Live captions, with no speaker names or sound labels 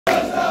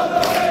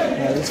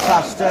It's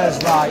fast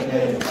as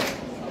lightning,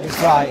 it's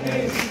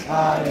frightening,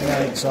 and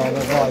it makes all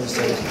the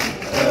voices.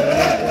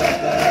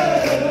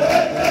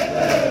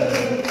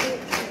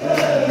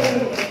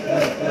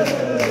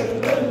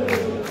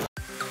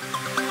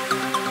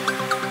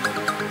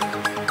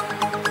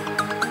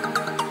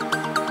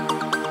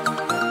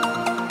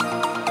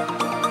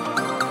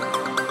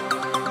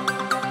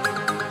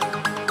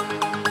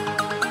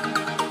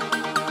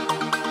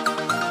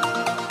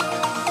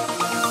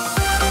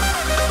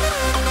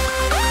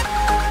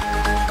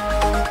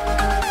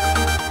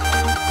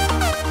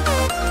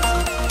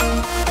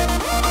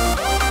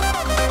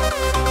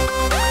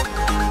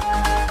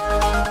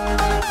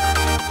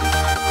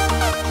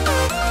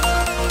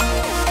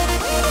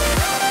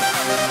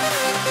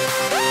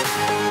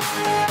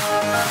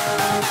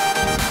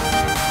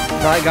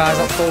 Right guys,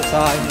 that's full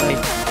time. We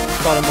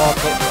got a more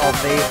clips of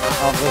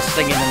us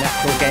singing in the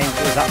actual game.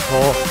 It was that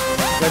poor.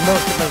 We had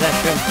most of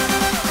possession,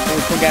 but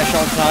we couldn't get a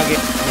shot on target.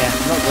 Yeah,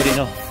 not good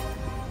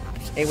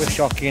enough. It was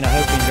shocking. I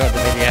hope you enjoyed the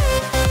video.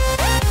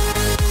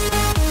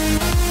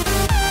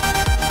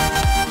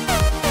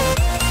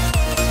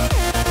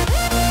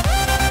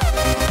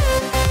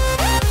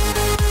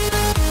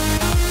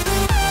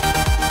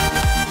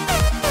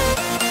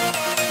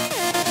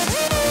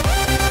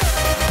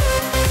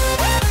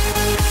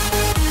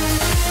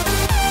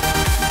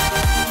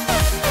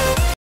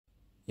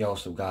 Yo,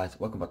 what's up guys,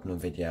 welcome back to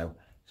another video.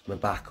 So we're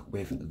back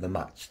with the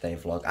match day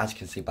vlog. As you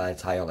can see by the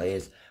title, it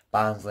is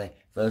Barnsley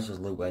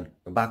versus Luton.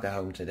 We're back at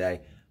home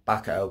today,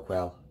 back at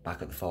Oakwell,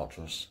 back at the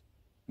Fortress.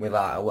 With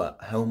our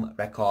home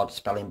record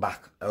spelling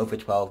back over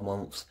 12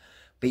 months,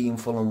 beating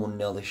Fulham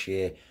 1-0 this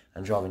year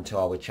and drawing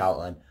 2-2 with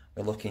Cheltenham,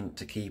 we're looking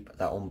to keep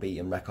that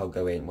unbeaten record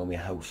going when we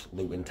host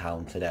Luton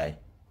Town today.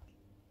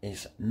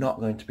 It's not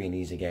going to be an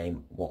easy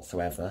game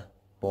whatsoever,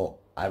 but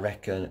I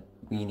reckon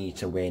we need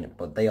to win,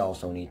 but they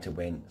also need to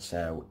win,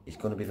 so it's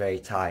going to be very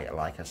tight,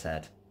 like I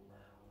said.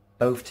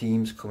 Both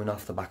teams coming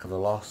off the back of a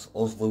loss,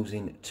 us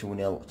losing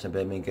 2-0 to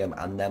Birmingham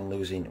and them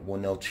losing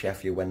 1-0 to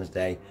Sheffield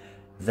Wednesday,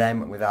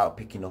 them without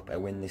picking up a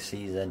win this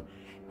season.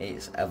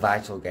 It's a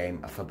vital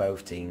game for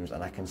both teams,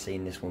 and I can see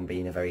this one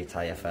being a very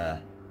tight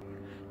affair.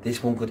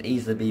 This one could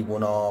easily be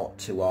 1-1,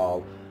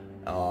 2-2,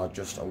 or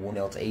just a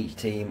 1-0 to each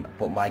team,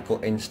 but my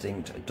gut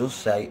instinct does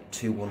say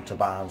 2-1 to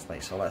Barnsley,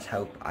 so let's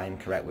hope I am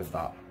correct with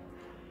that.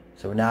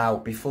 So now,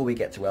 before we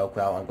get to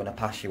Oakwell, I'm going to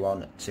pass you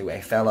on to a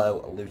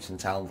fellow Luton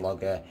Town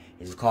vlogger.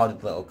 He's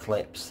recorded little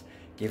clips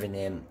giving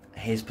him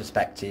his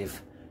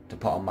perspective to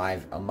put on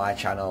my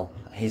channel,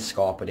 his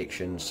score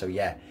predictions. So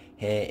yeah,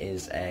 here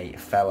is a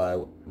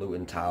fellow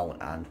Luton Town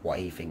and what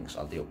he thinks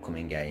of the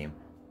upcoming game.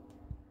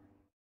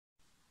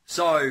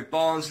 So,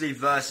 Barnsley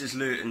versus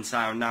Luton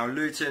Town. Now,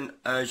 Luton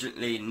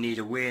urgently need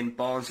a win.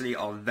 Barnsley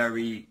are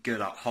very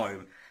good at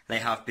home. They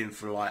have been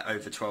for like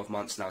over 12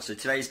 months now. So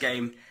today's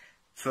game,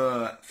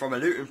 from a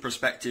Luton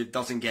perspective,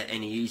 doesn't get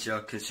any easier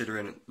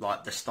considering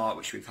like the start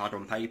which we've had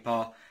on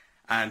paper.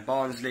 And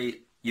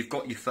Barnsley, you've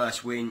got your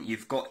first win.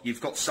 You've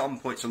got some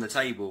points on the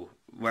table,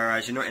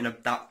 whereas you're not in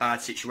that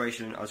bad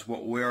situation as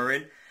what we're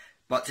in.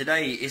 But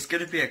today, it's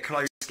going to be a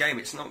close game.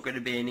 It's not going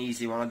to be an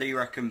easy one. I do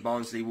reckon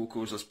Barnsley will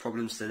cause us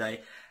problems today.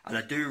 And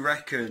I do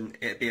reckon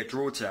it'll be a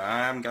draw today.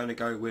 I am going to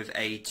go with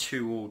a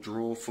 2-2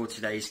 draw for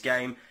today's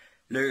game.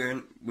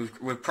 Luton,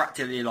 we're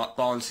practically like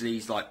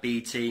Barnsley's like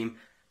B team.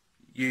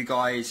 You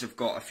guys have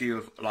got a few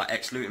of like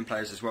ex-Luton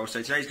players as well.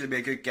 So today's going to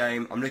be a good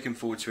game. I'm looking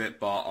forward to it,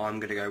 but I'm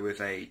going to go with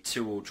a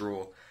 2-2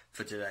 draw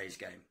for today's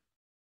game.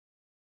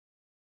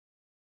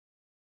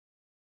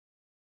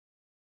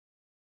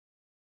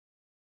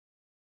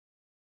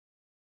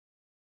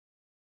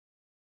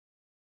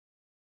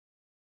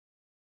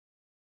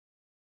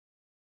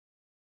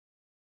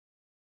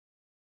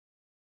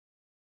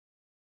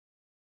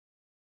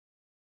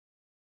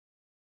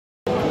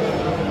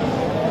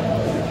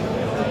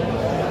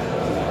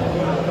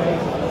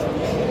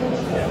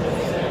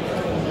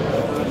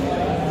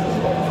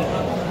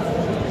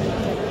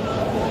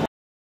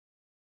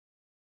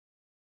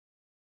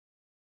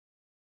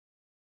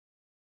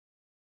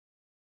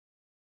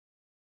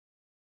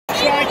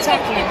 Try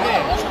tackling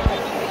this.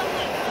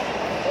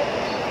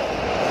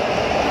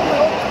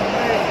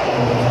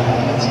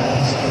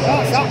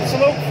 That's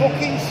absolute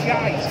fucking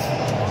shite.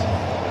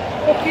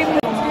 Fucking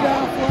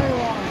halfway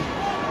line.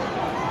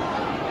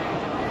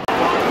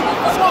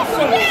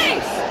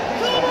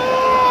 Come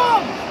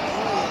on!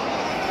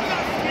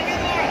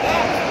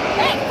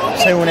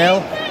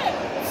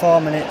 2-0,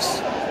 4 minutes.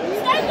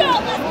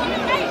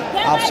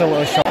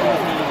 Absolutely shocking.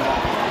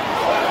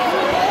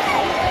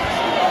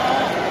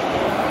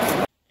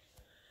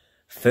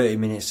 30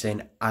 minutes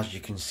in, as you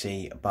can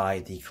see by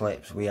the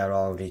clips, we are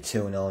already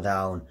 2-0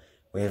 down,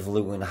 with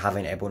Luton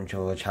having a bunch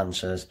of other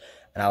chances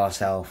and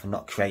ourselves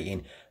not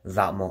creating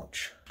that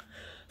much.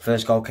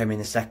 First goal came in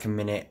the 2nd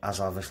minute,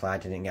 as obviously I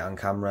didn't get on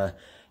camera.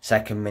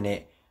 2nd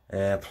minute,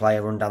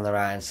 player run down the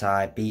right hand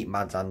side, beat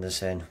Mads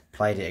Anderson,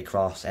 played it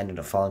across, ended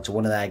up falling to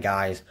one of their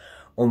guys,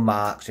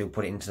 unmarked, who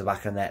put it into the back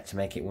of the net to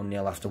make it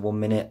 1-0 after 1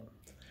 minute.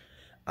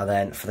 And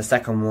then for the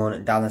second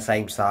one, down the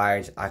same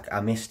side,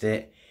 I missed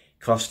it.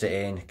 crossed it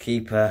in,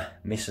 keeper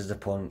misses the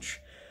punch,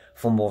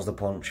 fumbles the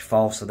punch,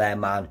 falls to their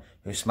man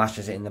who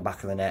smashes it in the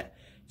back of the net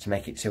to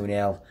make it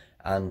 2-0.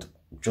 And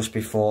just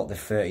before the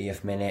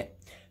 30th minute,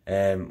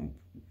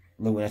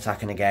 Luton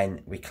attacking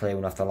again, we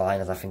clearing off the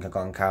line, as I think I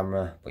got on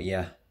camera, but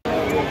yeah.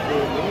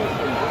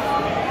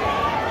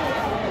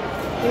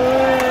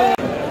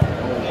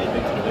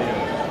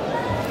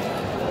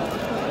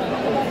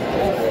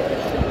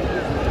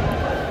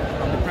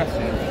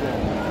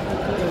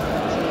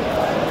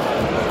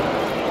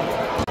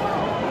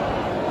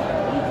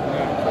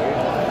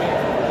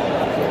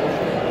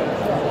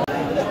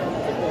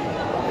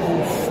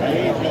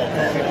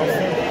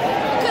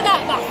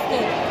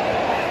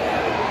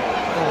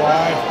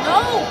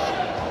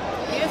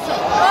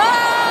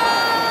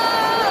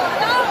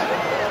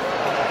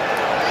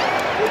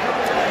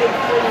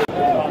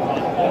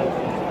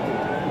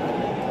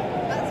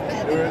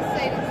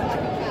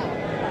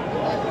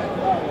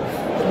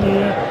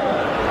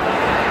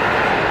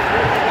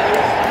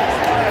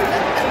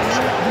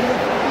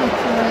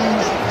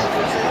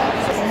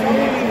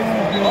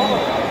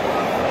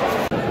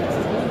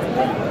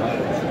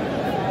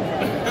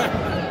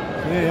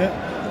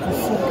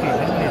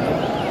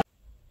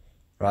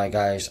 Right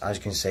guys, as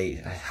you can see,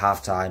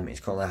 half time. It's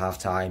currently half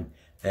time.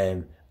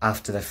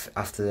 After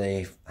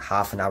the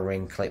half an hour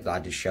in clip that I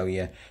did show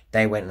you,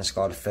 they went and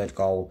scored a third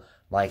goal,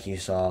 like you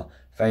saw,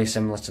 very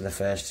similar to the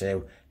first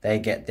two. They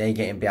get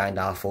in behind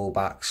our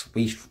fullbacks.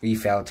 We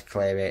failed to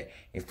clear it.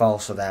 It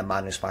falls to their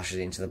man who smashes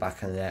it into the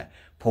back of the net.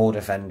 Poor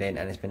defending,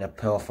 and it's been a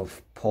poor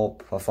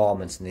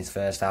performance in this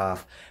first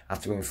half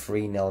after going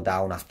 3-0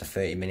 down after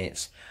 30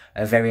 minutes.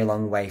 A very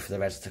long way for the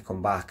Reds to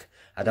come back.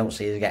 I don't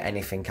see us get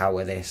anything out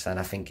of this, and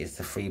I think it's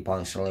the 3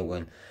 points to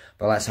Luton.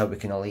 But let's hope we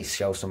can at least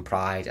show some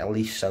pride, at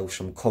least show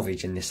some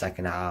courage in this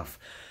second half,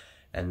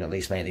 and at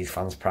least make these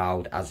fans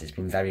proud, as it's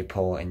been very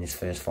poor in this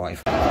first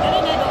 45. Oh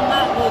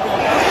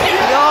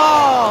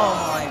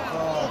my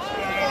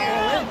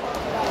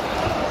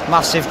God!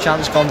 Massive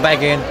chance gone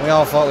begging. We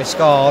all thought we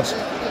scored.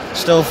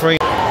 Still 3.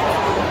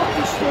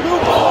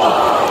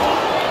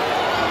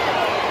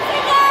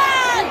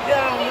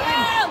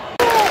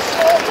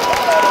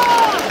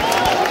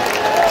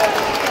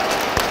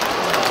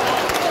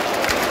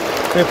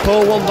 We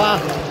pull one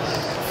back,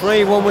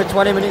 3-1 with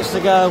 20 minutes to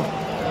go.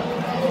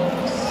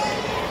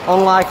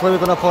 Unlikely we're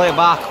going to pull it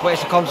back, but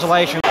it's a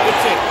consolation.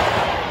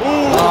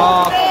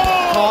 Oh,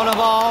 corner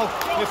ball,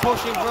 we're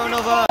pushing for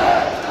another.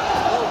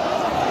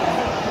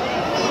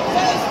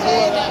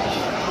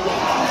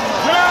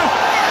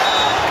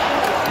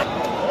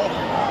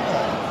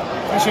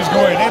 This is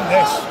going in,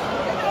 this.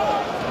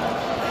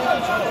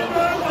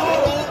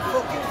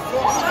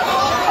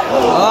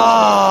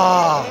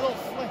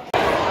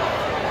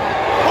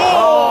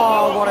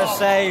 Oh, what a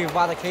save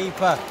by the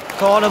keeper.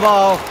 Corner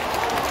ball.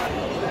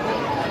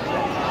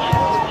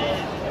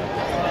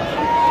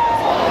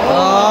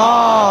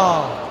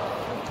 Oh,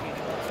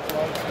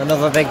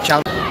 another big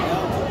chance.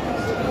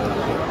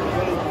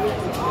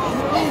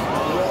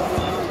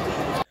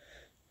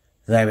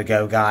 There we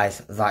go guys,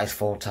 that is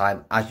full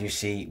time. As you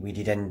see, we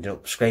did end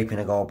up scraping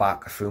a goal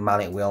back through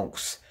Malik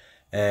Wilkes.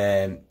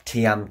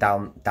 TM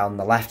down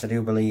the left, I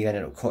do believe,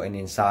 ended up cutting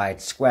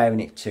inside, squaring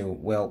it to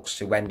Wilkes,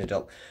 who ended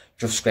up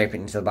just scraping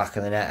it into the back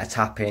of the net, a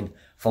tap-in,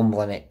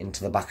 fumbling it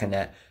into the back of the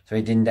net. So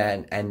he didn't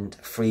end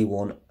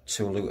 3-1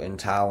 to Luton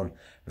Town.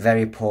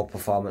 Very poor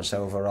performance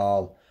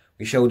overall.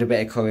 We showed a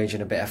bit of courage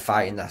and a bit of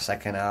fight in that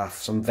second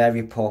half. Some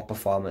very poor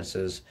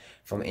performances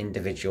from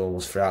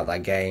individuals throughout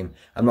that game.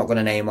 I'm not going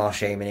to name or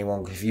shame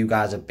anyone, because if you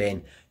guys have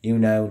been, you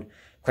know.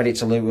 Credit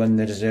to Luton,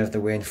 they deserve the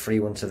win,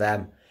 3-1 to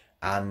them.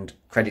 And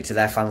credit to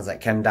their fans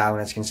that came down.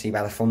 As you can see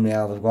by the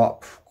thumbnail, they've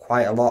got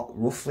quite a lot,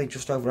 roughly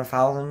just over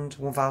 1,000,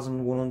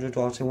 1,100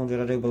 or 200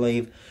 I do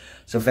believe.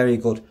 So very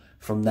good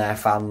from their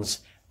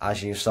fans,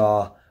 as you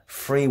saw.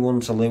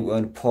 3-1 to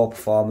Luton, poor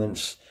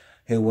performance,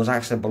 who was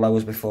actually below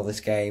us before this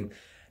game.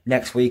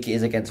 Next week it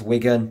is against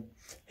Wigan,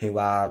 who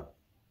are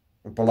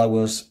below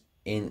us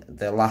in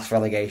the last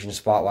relegation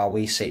spot, while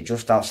we sit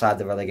just outside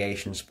the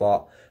relegation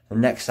spot. So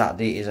next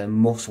Saturday is a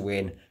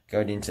must-win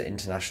going into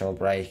international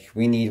break.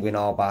 We need win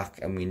all back,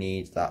 and we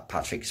need that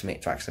Patrick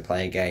Smith to actually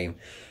play a game.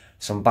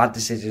 Some bad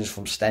decisions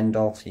from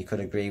Stendhal, you could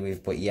agree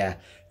with, but yeah,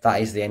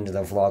 that is the end of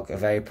the vlog. A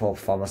very poor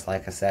performance,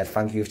 like I said.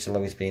 Thank you to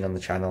Lewis being on the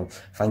channel.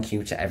 Thank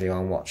you to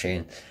everyone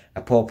watching.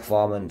 A poor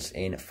performance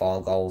in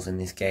 4 goals in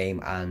this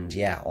game, and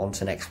yeah, on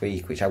to next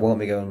week, which I won't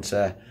be going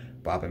to,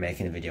 but I'll be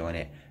making a video on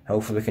it.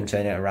 Hopefully we can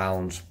turn it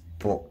around,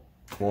 but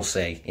we'll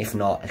see. If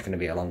not, it's going to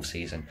be a long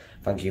season.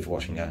 Thank you for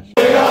watching, guys.